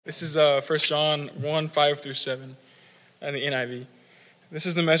This is 1 John 1, 5 through 7 in the NIV. This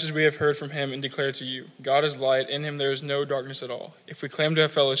is the message we have heard from him and declare to you. God is light, in him there is no darkness at all. If we claim to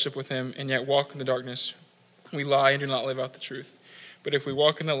have fellowship with him and yet walk in the darkness, we lie and do not live out the truth. But if we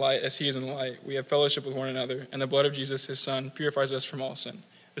walk in the light as he is in the light, we have fellowship with one another, and the blood of Jesus, his son, purifies us from all sin.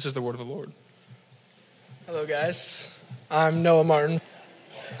 This is the word of the Lord. Hello guys, I'm Noah Martin.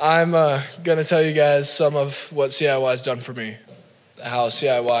 I'm going to tell you guys some of what CIY has done for me, how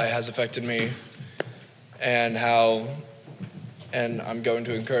CIY has affected me, and I'm going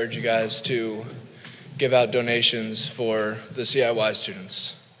to encourage you guys to give out donations for the CIY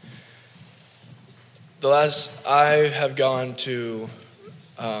students. I have gone to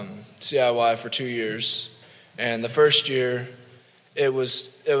CIY for 2 years, and the first year it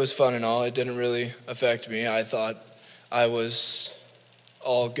was fun and all. It didn't really affect me. I thought I was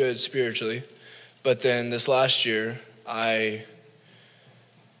all good spiritually, but then this last year,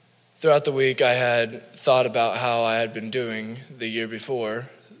 throughout the week, I had thought about how I had been doing the year before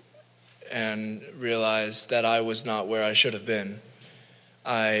and realized that I was not where I should have been.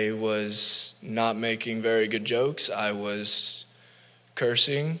 I was not making very good jokes. I was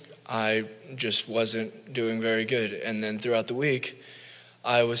cursing. I just wasn't doing very good. And then throughout the week,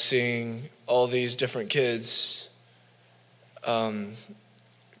 I was seeing all these different kids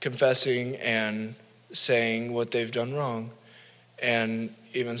confessing and saying what they've done wrong, and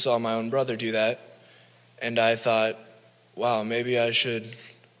even saw my own brother do that. And I thought, wow, maybe I should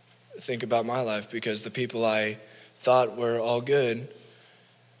think about my life, because the people I thought were all good,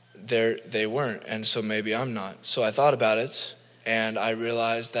 they weren't, and so maybe I'm not. So I thought about it, and I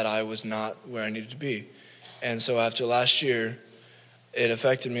realized that I was not where I needed to be. And so after last year, it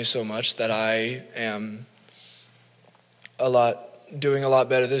affected me so much that I am doing a lot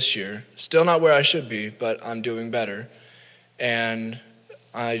better this year. Still not where I should be, but I'm doing better. And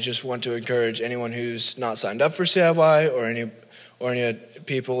I just want to encourage anyone who's not signed up for CIY or any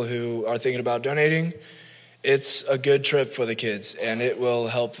people who are thinking about donating. It's a good trip for the kids, and it will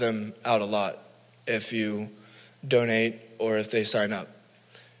help them out a lot if you donate or if they sign up.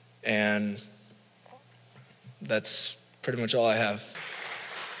 And that's pretty much all I have.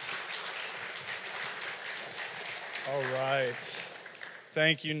 All right.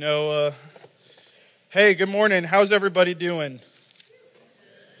 Thank you, Noah. Hey, good morning. How's everybody doing?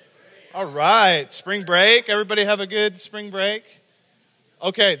 All right. Spring break. Everybody have a good spring break?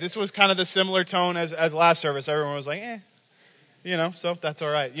 Okay, this was kind of the similar tone as last service. Everyone was like, so that's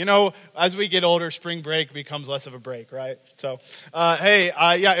all right. As we get older, spring break becomes less of a break, right? So,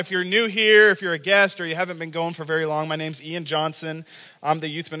 if you're new here, if you're a guest or you haven't been going for very long, my name's Ian Johnson. I'm the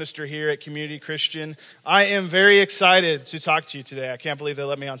youth minister here at Community Christian. I am very excited to talk to you today. I can't believe they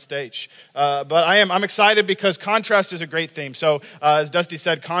let me on stage. But I'm excited because contrast is a great theme. So, as Dusty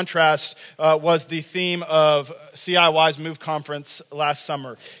said, contrast was the theme of CIY's MOVE conference last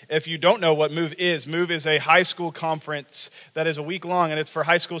summer. If you don't know what MOVE is a high school conference that is a week long, and it's for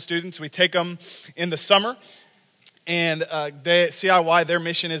high school students. We take them in the summer. And CIY, their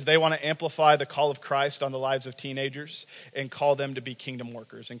mission is they want to amplify the call of Christ on the lives of teenagers and call them to be kingdom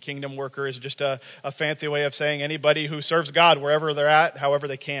workers. And kingdom worker is just a fancy way of saying anybody who serves God wherever they're at, however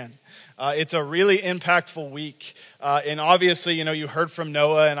they can. It's a really impactful week. And obviously, you heard from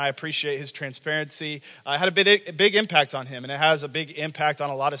Noah, and I appreciate his transparency. It had a big impact on him, and it has a big impact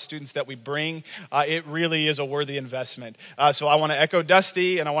on a lot of students that we bring. It really is a worthy investment. So I want to echo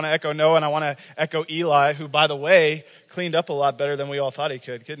Dusty, and I want to echo Noah, and I want to echo Eli, who, by the way, cleaned up a lot better than we all thought he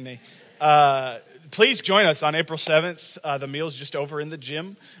could, couldn't he? Please join us on April 7th. The meal's just over in the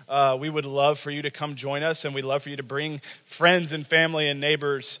gym. We would love for you to come join us, and we'd love for you to bring friends and family and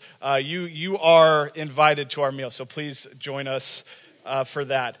neighbors. You are invited to our meal, so please join us for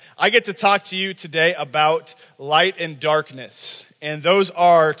that. I get to talk to you today about light and darkness, and those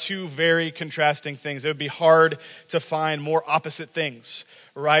are two very contrasting things. It would be hard to find more opposite things,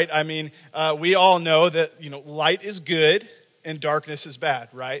 right? I mean, we all know that light is good and darkness is bad,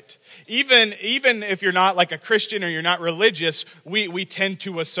 right? Even if you're not like a Christian or you're not religious, we tend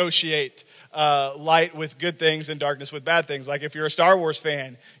to associate light with good things and darkness with bad things. Like if you're a Star Wars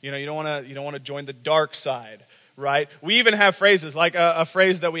fan, you don't want to join the dark side, right? We even have phrases like a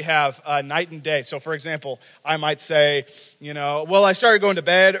phrase that we have, night and day. So for example, I might say, I started going to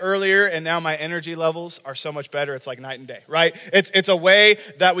bed earlier and now my energy levels are so much better. It's like night and day, right? It's a way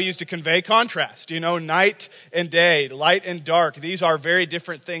that we use to convey contrast, night and day, light and dark. These are very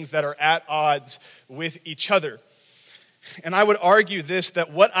different things that are at odds with each other. And I would argue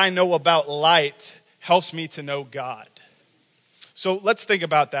that what I know about light helps me to know God. So let's think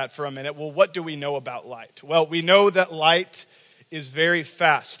about that for a minute. Well, what do we know about light? Well, we know that light is very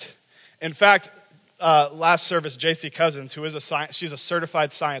fast. In fact, last service, JC Cousins, who is she's a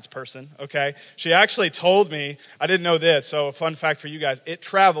certified science person, okay? She actually told me, I didn't know this, so a fun fact for you guys, it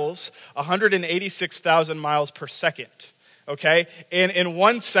travels 186,000 miles per second, okay? And in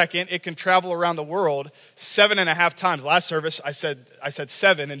 1 second, it can travel around the world 7.5 times. Last service, I said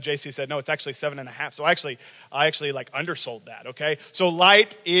 7, and JC said, no, it's actually 7.5. So I actually like undersold that, okay? So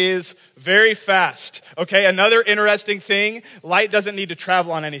light is very fast, okay? Another interesting thing, light doesn't need to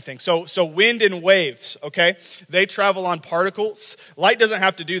travel on anything. So wind and waves, okay? They travel on particles. Light doesn't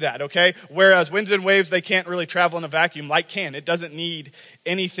have to do that, okay? Whereas winds and waves, they can't really travel in a vacuum. Light can. It doesn't need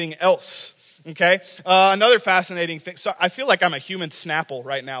anything else. Okay, another fascinating thing. So I feel like I'm a human Snapple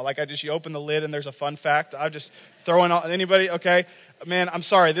right now. Like you open the lid and there's a fun fact. I'm just throwing on anybody. Okay, man, I'm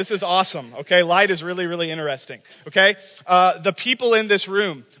sorry. This is awesome. Okay, light is really, really interesting. Okay, the people in this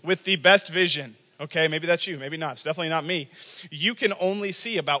room with the best vision. Okay, maybe that's you. Maybe not. It's definitely not me. You can only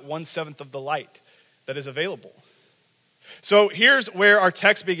see about 1/7 of the light that is available. So here's where our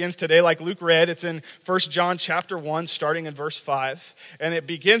text begins today. Like Luke read, it's in 1 John chapter 1, starting in verse 5. And it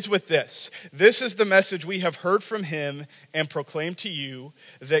begins with this. This is the message we have heard from him and proclaimed to you,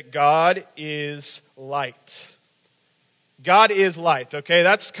 that God is light. God is light, okay?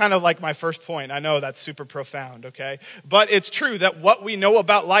 That's kind of like my first point. I know that's super profound, okay? But it's true that what we know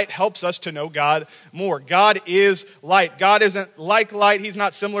about light helps us to know God more. God is light. God isn't like light. He's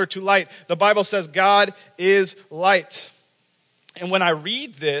not similar to light. The Bible says God is light. And when I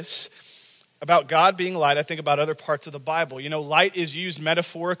read this about God being light, I think about other parts of the Bible. You know, light is used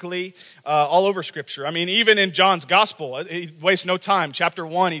metaphorically all over Scripture. I mean, even in John's Gospel, he wastes no time. Chapter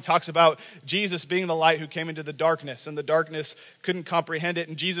 1, he talks about Jesus being the light who came into the darkness, and the darkness couldn't comprehend it.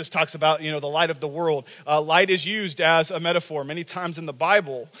 And Jesus talks about, the light of the world. Light is used as a metaphor many times in the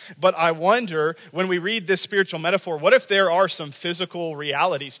Bible. But I wonder, when we read this spiritual metaphor, what if there are some physical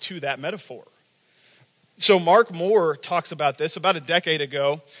realities to that metaphor? So Mark Moore talks about this. About a decade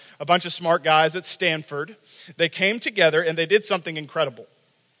ago, a bunch of smart guys at Stanford, they came together and they did something incredible.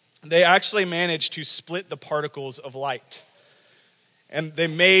 They actually managed to split the particles of light. And they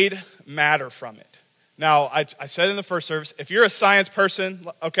made matter from it. Now, I said in the first service, if you're a science person,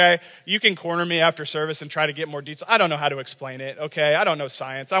 okay, you can corner me after service and try to get more details. I don't know how to explain it, okay? I don't know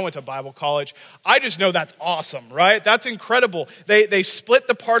science. I went to Bible college. I just know that's awesome, right? That's incredible. They split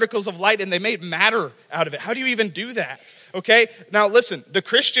the particles of light and they made matter out of it. How do you even do that? Okay, now listen, the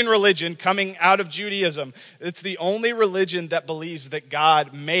Christian religion coming out of Judaism, it's the only religion that believes that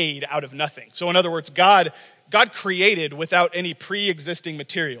God made out of nothing. So in other words, God created without any pre-existing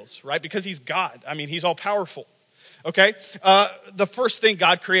materials, right? Because he's God. I mean, he's all powerful. Okay? The first thing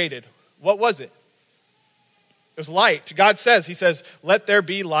God created, what was it? It was light. God says, he says, let there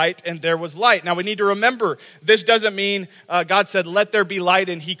be light, and there was light. Now we need to remember, this doesn't mean God said, let there be light,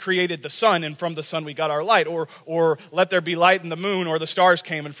 and he created the sun, and from the sun we got our light. Or let there be light, and the moon or the stars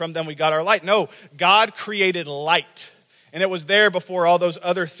came, and from them we got our light. No, God created light. And it was there before all those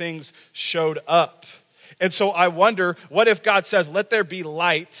other things showed up. And so I wonder, what if God says, let there be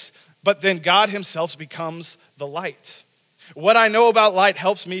light, but then God himself becomes the light? What I know about light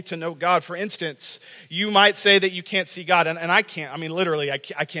helps me to know God. For instance, you might say that you can't see God, and I can't. I mean, literally, I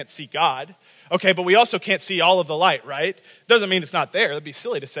can't see God. Okay, but we also can't see all of the light, right? Doesn't mean it's not there. That'd be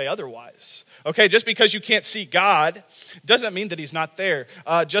silly to say otherwise. Okay, just because you can't see God doesn't mean that he's not there.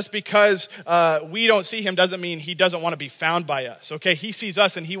 Just because we don't see him doesn't mean he doesn't want to be found by us. Okay, he sees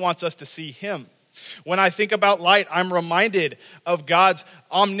us and he wants us to see him. When I think about light, I'm reminded of God's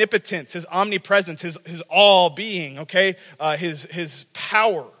omnipotence, his omnipresence, his all-being, okay, his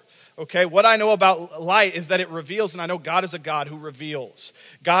power. Okay, what I know about light is that it reveals, and I know God is a God who reveals.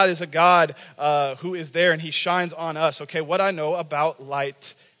 God is a God who is there, and he shines on us. Okay, what I know about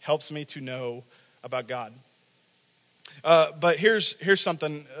light helps me to know about God. But here's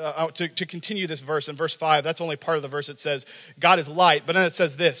something, to continue this verse, in verse 5, that's only part of the verse. It says, God is light, but then it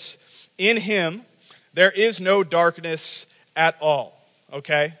says this, in him there is no darkness at all,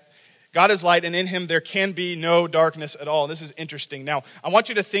 okay? God is light, and in him there can be no darkness at all. This is interesting. Now, I want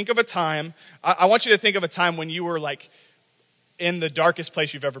you to think of a time, when you were like in the darkest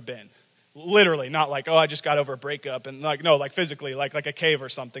place you've ever been. Literally, not like, I just got over a breakup, and like physically, like a cave or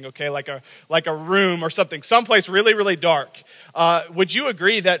something, okay? Like a room or something, someplace really, really dark. Would you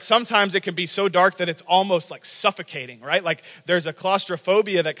agree that sometimes it can be so dark that it's almost like suffocating, right? Like there's a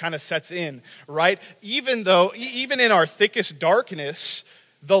claustrophobia that kind of sets in, right? Even in our thickest darkness,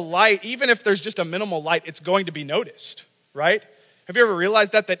 the light, even if there's just a minimal light, it's going to be noticed, right? Have you ever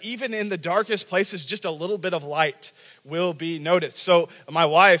realized that even in the darkest places, just a little bit of light will be noticed? So my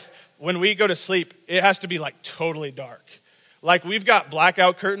wife, when we go to sleep, it has to be like totally dark. Like, we've got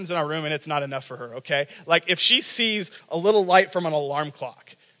blackout curtains in our room, and it's not enough for her, okay? Like, if she sees a little light from an alarm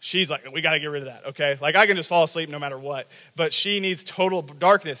clock, she's like, we got to get rid of that, okay? Like, I can just fall asleep no matter what, but she needs total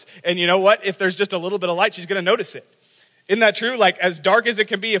darkness. And you know what? If there's just a little bit of light, she's going to notice it. Isn't that true? Like, as dark as it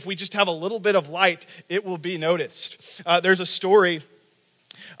can be, if we just have a little bit of light, it will be noticed. There's a story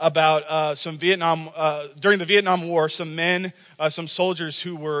about during the Vietnam War, some men, some soldiers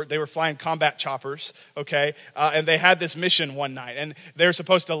they were flying combat choppers, okay? And they had this mission one night, and they were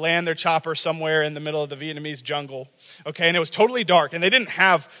supposed to land their chopper somewhere in the middle of the Vietnamese jungle, okay? And it was totally dark, and they didn't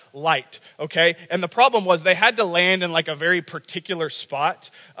have light, okay? And the problem was they had to land in like a very particular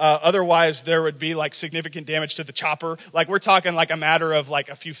spot, otherwise there would be like significant damage to the chopper. Like, we're talking like a matter of like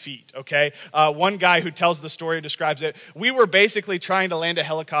a few feet, okay? One guy who tells the story describes it, we were basically trying to land a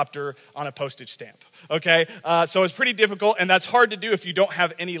helicopter on a postage stamp, okay? So it's pretty difficult, and that's hard to do if you don't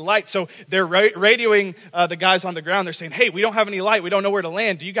have any light. So they're radioing the guys on the ground. They're saying, hey, we don't have any light. We don't know where to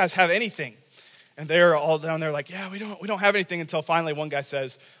land. Do you guys have anything? And they're all down there like, yeah, we don't have anything, until finally one guy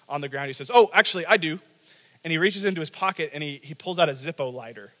says on the ground, he says, oh, actually, I do. And he reaches into his pocket, and he pulls out a Zippo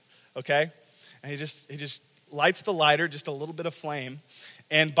lighter, okay? And he just lights the lighter, just a little bit of flame.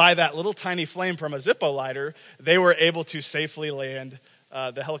 And by that little tiny flame from a Zippo lighter, they were able to safely land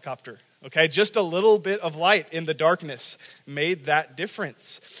the helicopter. Okay, just a little bit of light in the darkness made that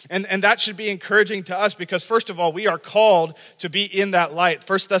difference. And that should be encouraging to us, because first of all, we are called to be in that light.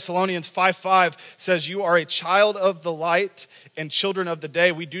 1 Thessalonians 5:5 says, you are a child of the light and children of the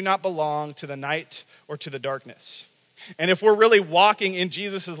day. We do not belong to the night or to the darkness. And if we're really walking in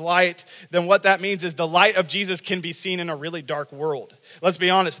Jesus' light, then what that means is the light of Jesus can be seen in a really dark world. Let's be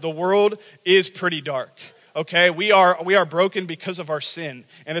honest, the world is pretty dark. Okay, we are broken because of our sin,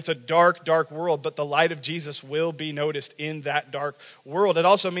 and it's a dark, dark world, but the light of Jesus will be noticed in that dark world. It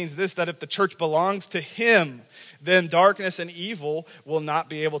also means this, that if the church belongs to him, then darkness and evil will not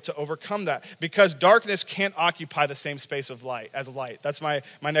be able to overcome that, because darkness can't occupy the same space of light as light. That's my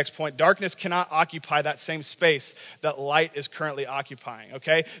next point. Darkness cannot occupy that same space that light is currently occupying,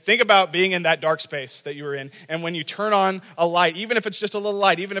 okay? Think about being in that dark space that you were in, and when you turn on a light, even if it's just a little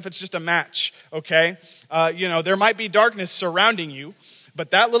light, even if it's just a match, okay? There might be darkness surrounding you,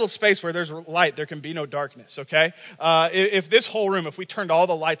 but that little space where there's light, there can be no darkness, okay? If this whole room, if we turned all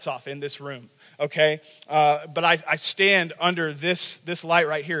the lights off in this room, okay, but I stand under this light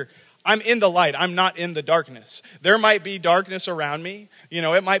right here, I'm in the light. I'm not in the darkness. There might be darkness around me.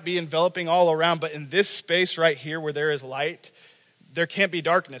 It might be enveloping all around, but in this space right here where there is light, there can't be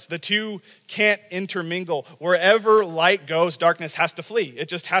darkness. The two can't intermingle. Wherever light goes, darkness has to flee. It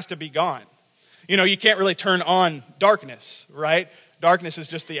just has to be gone. You can't really turn on darkness, right? Darkness is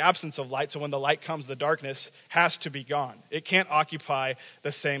just the absence of light, so when the light comes, the darkness has to be gone. It can't occupy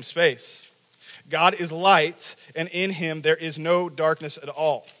the same space. God is light, and in him there is no darkness at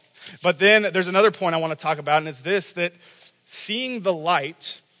all. But then there's another point I want to talk about, and it's this, that seeing the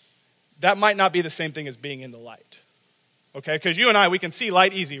light, that might not be the same thing as being in the light. Okay, because you and I, we can see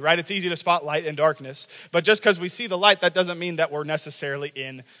light easy, right? It's easy to spot light and darkness. But just because we see the light, that doesn't mean that we're necessarily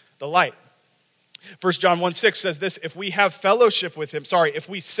in the light. 1 John 1:6 says this, if we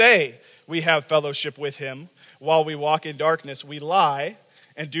say we have fellowship with him while we walk in darkness, we lie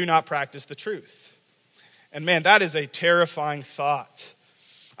and do not practice the truth. And man, that is a terrifying thought.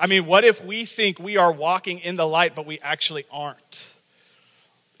 I mean, what if we think we are walking in the light, but we actually aren't?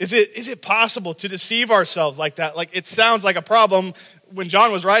 Is it possible to deceive ourselves like that? Like, it sounds like a problem when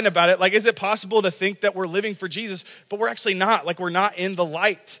John was writing about it. Like, is it possible to think that we're living for Jesus, but we're actually not? Like, we're not in the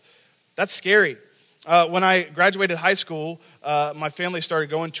light. That's scary. When I graduated high school, my family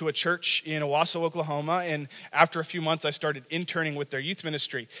started going to a church in Owasso, Oklahoma, and after a few months, I started interning with their youth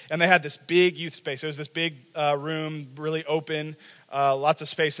ministry. And they had this big youth space. It was this big room, really open, lots of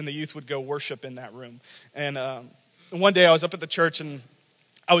space, and the youth would go worship in that room. And one day, I was up at the church, and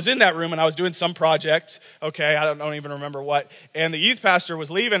I was in that room, and I was doing some project, okay, I don't even remember what, and the youth pastor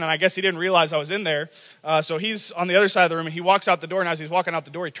was leaving, and I guess he didn't realize I was in there, so he's on the other side of the room, and he walks out the door, and as he's walking out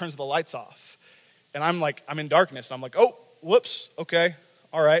the door, he turns the lights off. And I'm in darkness. And I'm like, oh, whoops, okay,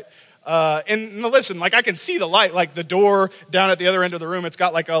 all right. And listen, like, I can see the light, like the door down at the other end of the room, it's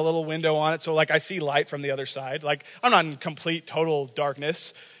got like a little window on it. So like I see light from the other side. Like, I'm not in complete, total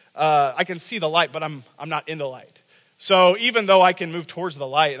darkness. I can see the light, but I'm not in the light. So even though I can move towards the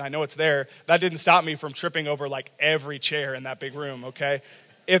light and I know it's there, that didn't stop me from tripping over like every chair in that big room, okay?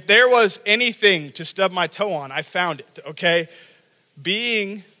 If there was anything to stub my toe on, I found it, okay?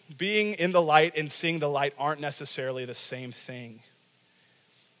 Being in the light and seeing the light aren't necessarily the same thing.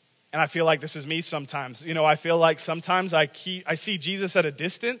 And I feel like this is me sometimes. I feel like sometimes I see Jesus at a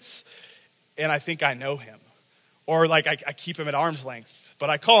distance and I think I know him. Or like I keep him at arm's length, but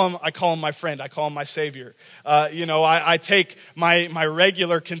I call him my friend. I call him my savior. I take my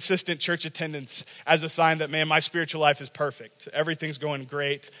regular, consistent church attendance as a sign that, man, my spiritual life is perfect. Everything's going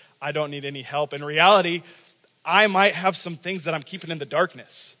great. I don't need any help. In reality, I might have some things that I'm keeping in the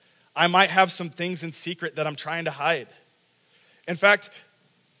darkness. I might have some things in secret that I'm trying to hide. In fact,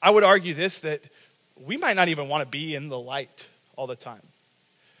 I would argue this, that we might not even want to be in the light all the time.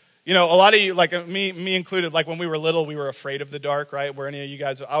 A lot of you, like me included, like when we were little, we were afraid of the dark, right? Were any of you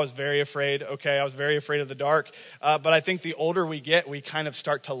guys? I was very afraid. Okay, I was very afraid of the dark. But I think the older we get, we kind of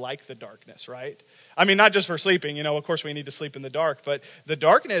start to like the darkness, right? I mean, not just for sleeping. Of course we need to sleep in the dark. But the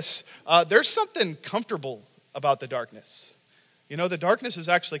darkness, there's something comfortable about the darkness. The darkness is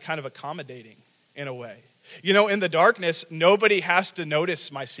actually kind of accommodating in a way. In the darkness, nobody has to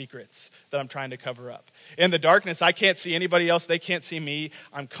notice my secrets that I'm trying to cover up. In the darkness, I can't see anybody else. They can't see me.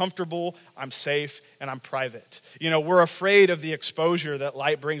 I'm comfortable, I'm safe, and I'm private. We're afraid of the exposure that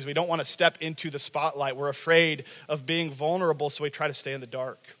light brings. We don't want to step into the spotlight. We're afraid of being vulnerable, so we try to stay in the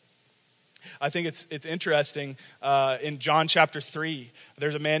dark. I think it's interesting, in John chapter 3,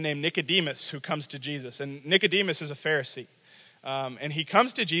 there's a man named Nicodemus who comes to Jesus. And Nicodemus is a Pharisee. And he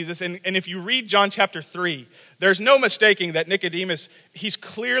comes to Jesus, and if you read John chapter 3, there's no mistaking that Nicodemus, he's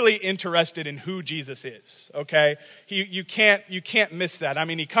clearly interested in who Jesus is, okay? You can't miss that. I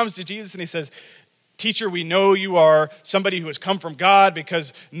mean, he comes to Jesus and he says, "Teacher, we know you are somebody who has come from God,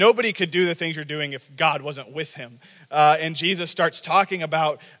 because nobody could do the things you're doing if God wasn't with him." And Jesus starts talking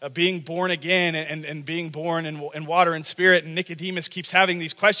about being born again and being born in water and spirit. And Nicodemus keeps having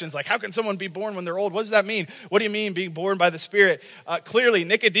these questions like, how can someone be born when they're old? What does that mean? What do you mean being born by the Spirit? Clearly,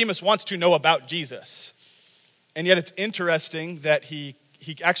 Nicodemus wants to know about Jesus. And yet it's interesting that he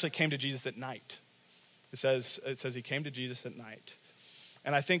actually came to Jesus at night. It says he came to Jesus at night.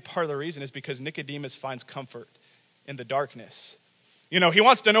 And I think part of the reason is because Nicodemus finds comfort in the darkness. He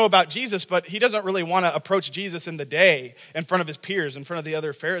wants to know about Jesus, but he doesn't really want to approach Jesus in the day in front of his peers, in front of the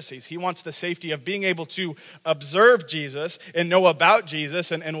other Pharisees. He wants the safety of being able to observe Jesus and know about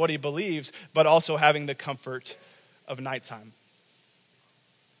Jesus and what he believes, but also having the comfort of nighttime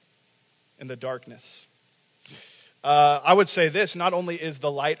in the darkness. I would say this, not only is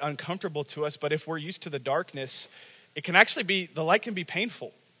the light uncomfortable to us, but if we're used to the darkness, the light can be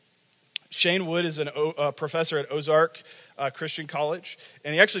painful. Shane Wood is a professor at Ozark Christian College,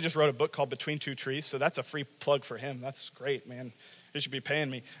 and he actually just wrote a book called Between Two Trees, so that's a free plug for him. That's great, man. He should be paying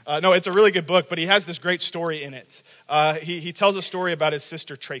me. No, it's a really good book, but he has this great story in it. He tells a story about his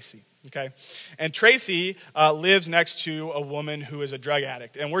sister Tracy. Okay, and Tracy lives next to a woman who is a drug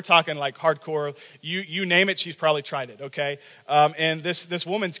addict, and we're talking like hardcore. You name it, she's probably tried it. Okay, and this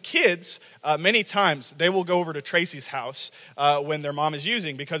woman's kids, many times they will go over to Tracy's house when their mom is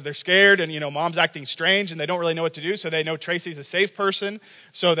using, because they're scared and mom's acting strange and they don't really know what to do. So they know Tracy's a safe person,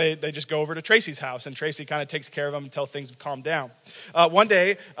 so they just go over to Tracy's house, and Tracy kind of takes care of them until things have calmed down. One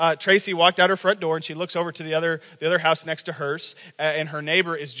day, Tracy walked out her front door and she looks over to the other house next to hers, and her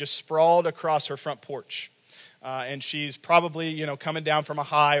neighbor is just sprawled across her front porch. And she's probably, coming down from a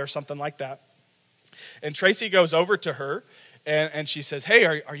high or something like that. And Tracy goes over to her and she says, "Hey,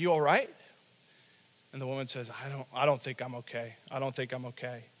 are you all right?" And the woman says, I don't think I'm okay. I don't think I'm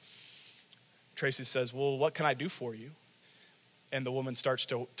okay. Tracy says, "Well, what can I do for you?" And the woman starts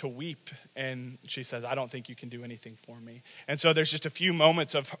to weep, and she says, "I don't think you can do anything for me." And so there's just a few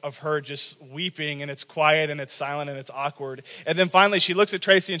moments of her just weeping, and it's quiet, and it's silent, and it's awkward. And then finally she looks at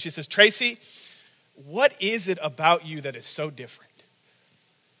Tracy, and she says, "Tracy, what is it about you that is so different?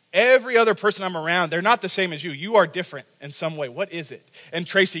 Every other person I'm around, they're not the same as you. You are different in some way. What is it?" And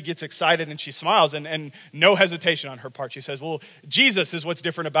Tracy gets excited, and she smiles, and no hesitation on her part. She says, "Well, Jesus is what's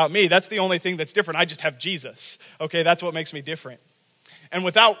different about me. That's the only thing that's different. I just have Jesus. Okay, that's what makes me different." And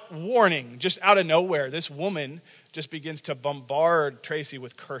without warning, just out of nowhere, this woman just begins to bombard Tracy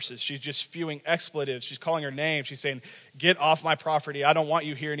with curses. She's just spewing expletives. She's calling her name. She's saying, "Get off my property. I don't want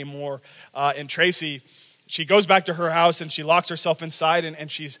you here anymore." And Tracy, she goes back to her house and she locks herself inside,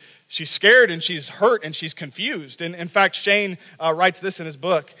 and she's scared and she's hurt and she's confused. And in fact, Shane writes this in his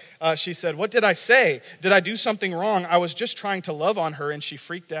book. She said, "What did I say? Did I do something wrong? I was just trying to love on her," and she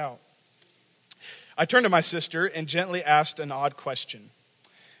freaked out. I turned to my sister and gently asked an odd question.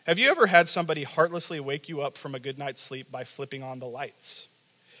 "Have you ever had somebody heartlessly wake you up from a good night's sleep by flipping on the lights?"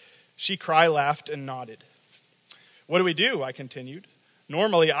 She laughed and nodded. "What do we do?" I continued.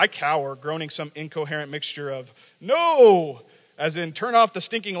 "Normally I cower, groaning some incoherent mixture of no, as in turn off the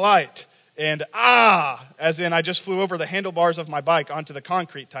stinking light, and as in I just flew over the handlebars of my bike onto the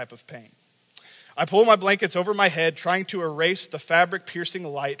concrete type of pain. I pull my blankets over my head, trying to erase the fabric-piercing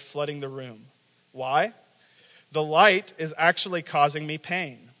light flooding the room. Why? The light is actually causing me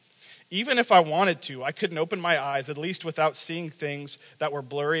pain. Even if I wanted to, I couldn't open my eyes, at least without seeing things that were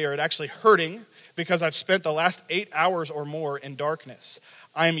blurry or it actually hurting, because I've spent the last 8 hours or more in darkness.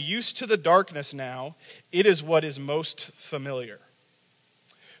 I am used to the darkness now. It is what is most familiar.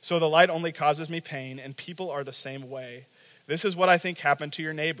 So the light only causes me pain, and people are the same way. This is what I think happened to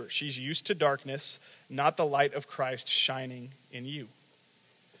your neighbor. She's used to darkness, not the light of Christ shining in you.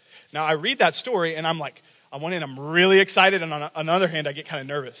 Now, I read that story, and I'm like, on one hand, I'm really excited, and on the other hand, I get kind of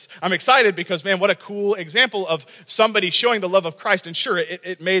nervous. I'm excited because, man, what a cool example of somebody showing the love of Christ. And sure,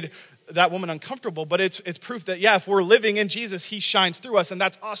 it made that woman uncomfortable, but it's proof that, yeah, if we're living in Jesus, he shines through us, and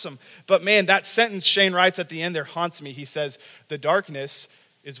that's awesome. But, man, that sentence Shane writes at the end there haunts me. He says, the darkness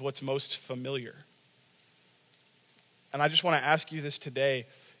is what's most familiar. And I just want to ask you this today.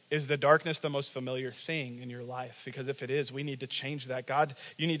 Is the darkness the most familiar thing in your life? Because if it is, we need to change that. God,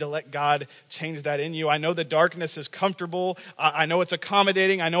 you need to let God change that in you. I know the darkness is comfortable. I know it's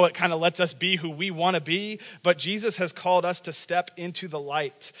accommodating. I know it kind of lets us be who we want to be. But Jesus has called us to step into the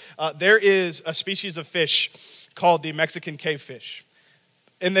light. There is a species of fish called the Mexican cave fish.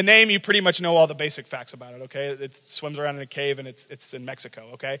 In the name, you pretty much know all the basic facts about it, okay? It swims around in a cave, and it's in Mexico,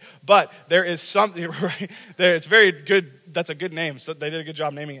 okay? But there is something, right? It's very good. That's a good name. So they did a good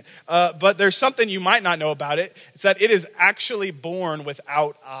job naming it. But there's something you might not know about it. It's that it is actually born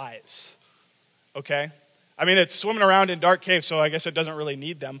without eyes, okay? I mean, it's swimming around in dark caves, so I guess it doesn't really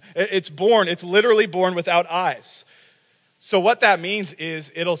need them. It's literally born without eyes. So what that means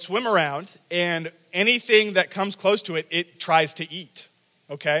is it'll swim around, and anything that comes close to it, it tries to eat.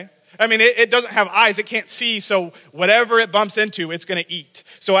 Okay? I mean, it doesn't have eyes. It can't see, so whatever it bumps into, it's going to eat.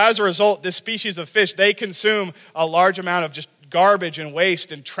 So as a result, this species of fish, they consume a large amount of just garbage and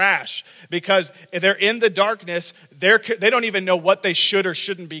waste and trash because if they're in the darkness, they don't even know what they should or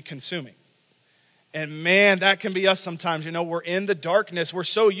shouldn't be consuming. And man, that can be us sometimes. You know, we're in the darkness. We're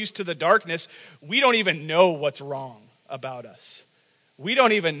so used to the darkness, we don't even know what's wrong about us. We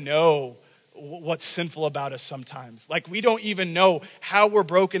don't even know what's sinful about us sometimes. Like we don't even know how we're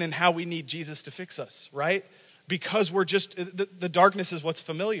broken and how we need Jesus to fix us, right? Because we're just, the darkness is what's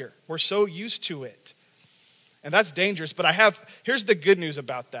familiar. We're so used to it. And that's dangerous, but here's the good news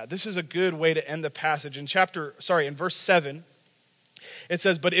about that. This is a good way to end the passage. In verse 7, it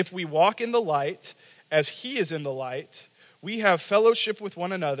says, but if we walk in the light as he is in the light, we have fellowship with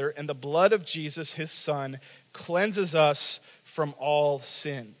one another, and the blood of Jesus, his son, cleanses us from all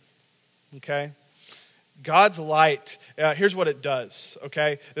sin. Okay? God's light, here's what it does,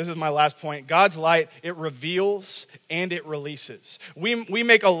 okay? This is my last point. God's light, it reveals and it releases. We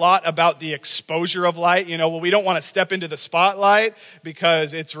make a lot about the exposure of light. You know, well, we don't want to step into the spotlight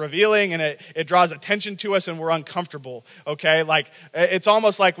because it's revealing and it draws attention to us and we're uncomfortable, okay? Like, it's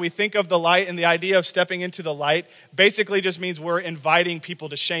almost like we think of the light and the idea of stepping into the light basically just means we're inviting people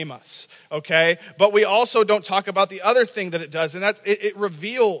to shame us, okay? But we also don't talk about the other thing that it does, and that's it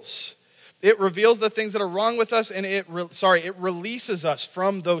reveals. It reveals the things that are wrong with us, and it releases us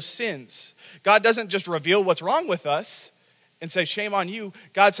from those sins. God doesn't just reveal what's wrong with us and say, shame on you.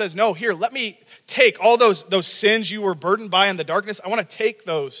 God says, no, here, let me take all those sins you were burdened by in the darkness. I want to take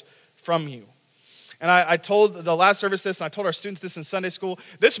those from you. And I told the last service this, and I told our students this in Sunday school.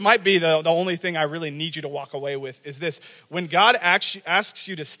 This might be the only thing I really need you to walk away with is this. When God asks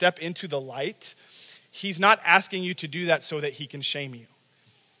you to step into the light, he's not asking you to do that so that he can shame you.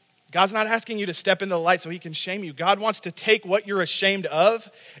 God's not asking you to step into the light so he can shame you. God wants to take what you're ashamed of,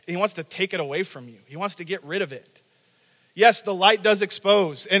 and he wants to take it away from you. He wants to get rid of it. Yes, the light does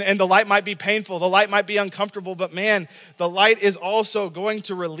expose, and the light might be painful. The light might be uncomfortable, but man, the light is also going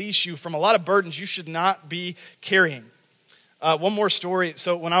to release you from a lot of burdens you should not be carrying. One more story.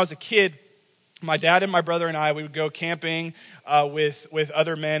 So when I was a kid, my dad and my brother and I, we would go camping with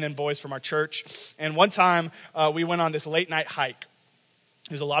other men and boys from our church. And one time, we went on this late night hike.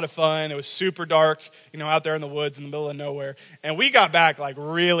 It was a lot of fun. It was super dark, out there in the woods in the middle of nowhere. And we got back like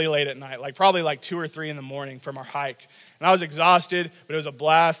really late at night, like probably like 2 or 3 in the morning from our hike. And I was exhausted, but it was a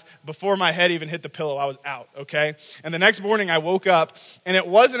blast. Before my head even hit the pillow, I was out, okay? And the next morning I woke up, and it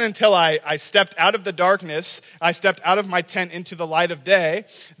wasn't until I stepped out of the darkness, I stepped out of my tent into the light of day,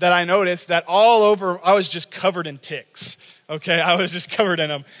 that I noticed that all over, I was just covered in ticks, okay? I was just covered in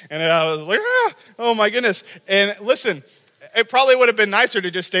them. And I was like, oh my goodness. And listen, it probably would have been nicer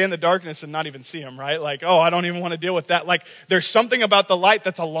to just stay in the darkness and not even see him, right? Like, I don't even want to deal with that. Like, there's something about the light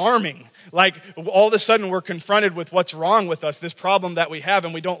that's alarming. Like, all of a sudden we're confronted with what's wrong with us, this problem that we have,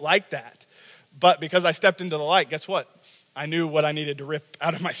 and we don't like that. But because I stepped into the light, guess what? I knew what I needed to rip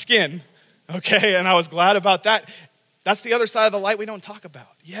out of my skin, okay? And I was glad about that. That's the other side of the light we don't talk about.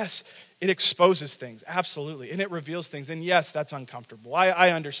 Yes, It exposes things, absolutely, and it reveals things. And yes, that's uncomfortable. I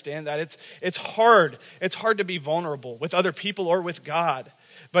understand that. It's hard. It's hard to be vulnerable with other people or with God.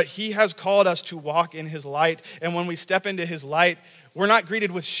 But he has called us to walk in his light. And when we step into his light, we're not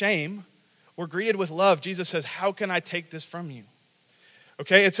greeted with shame. We're greeted with love. Jesus says, how can I take this from you?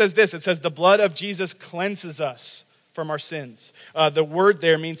 Okay, it says this. It says, the blood of Jesus cleanses us from our sins. The word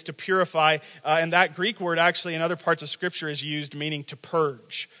there means to purify. And that Greek word actually in other parts of Scripture is used meaning to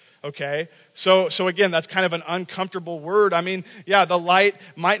purge. Okay, so again, that's kind of an uncomfortable word. I mean, yeah, the light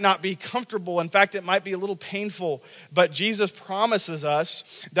might not be comfortable. In fact, it might be a little painful. But Jesus promises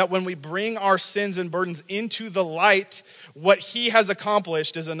us that when we bring our sins and burdens into the light, what he has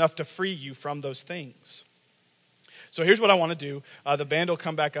accomplished is enough to free you from those things. So here's what I want to do. The band will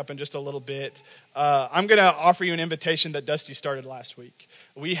come back up in just a little bit. I'm going to offer you an invitation that Dusty started last week.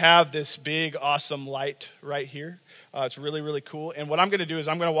 We have this big, awesome light right here. It's really, really cool. And what I'm going to do is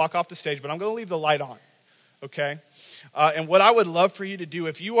I'm going to walk off the stage, but I'm going to leave the light on, okay? And what I would love for you to do,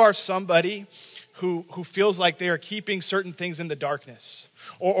 if you are somebody who feels like they are keeping certain things in the darkness,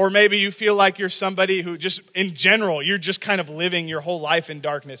 or maybe you feel like you're somebody who just, in general, you're just kind of living your whole life in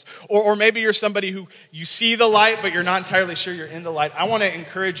darkness, or maybe you're somebody who you see the light, but you're not entirely sure you're in the light, I want to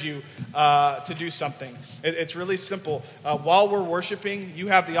encourage you to do something. It's really simple. While we're worshiping, you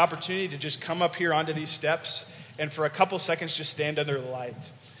have the opportunity to just come up here onto these steps and for a couple seconds just stand under the light.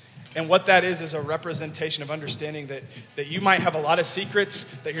 And what that is a representation of understanding that you might have a lot of secrets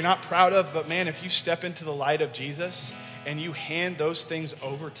that you're not proud of, but man, if you step into the light of Jesus and you hand those things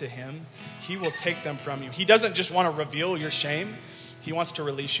over to him, he will take them from you. He doesn't just want to reveal your shame, he wants to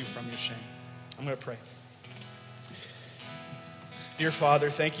release you from your shame. I'm going to pray. Dear Father,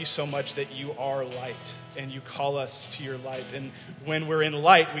 thank you so much that you are light and you call us to your light. And when we're in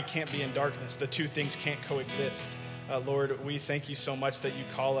light, we can't be in darkness. The two things can't coexist. Lord, we thank you so much that you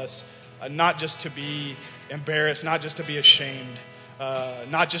call us not just to be embarrassed, not just to be ashamed,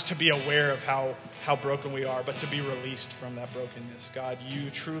 not just to be aware of how broken we are, but to be released from that brokenness. God, you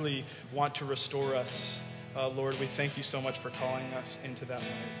truly want to restore us. Lord, we thank you so much for calling us into that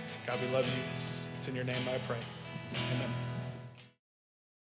light. God, we love you. It's in your name I pray. Amen.